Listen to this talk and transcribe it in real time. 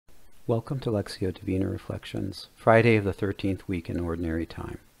Welcome to Lectio Divina Reflections, Friday of the 13th week in Ordinary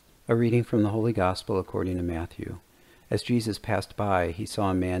Time. A reading from the Holy Gospel according to Matthew. As Jesus passed by, he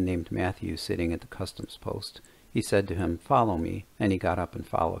saw a man named Matthew sitting at the customs post. He said to him, "Follow me," and he got up and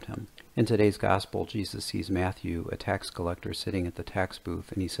followed him. In today's Gospel, Jesus sees Matthew, a tax collector, sitting at the tax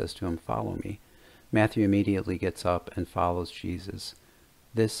booth, and he says to him, "Follow me." Matthew immediately gets up and follows Jesus.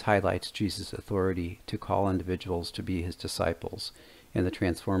 This highlights Jesus' authority to call individuals to be his disciples and the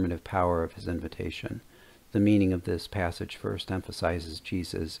transformative power of his invitation. The meaning of this passage first emphasizes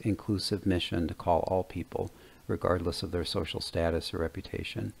Jesus' inclusive mission to call all people, regardless of their social status or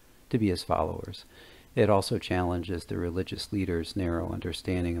reputation, to be his followers. It also challenges the religious leaders' narrow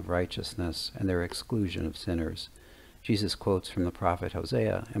understanding of righteousness and their exclusion of sinners. Jesus quotes from the prophet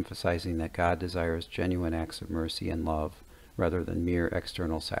Hosea, emphasizing that God desires genuine acts of mercy and love, rather than mere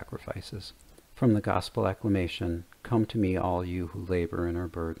external sacrifices. From the Gospel acclamation, "Come to me, all you who labor and are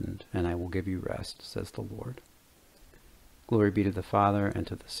burdened, and I will give you rest," says the Lord. Glory be to the Father, and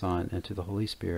to the Son, and to the Holy Spirit,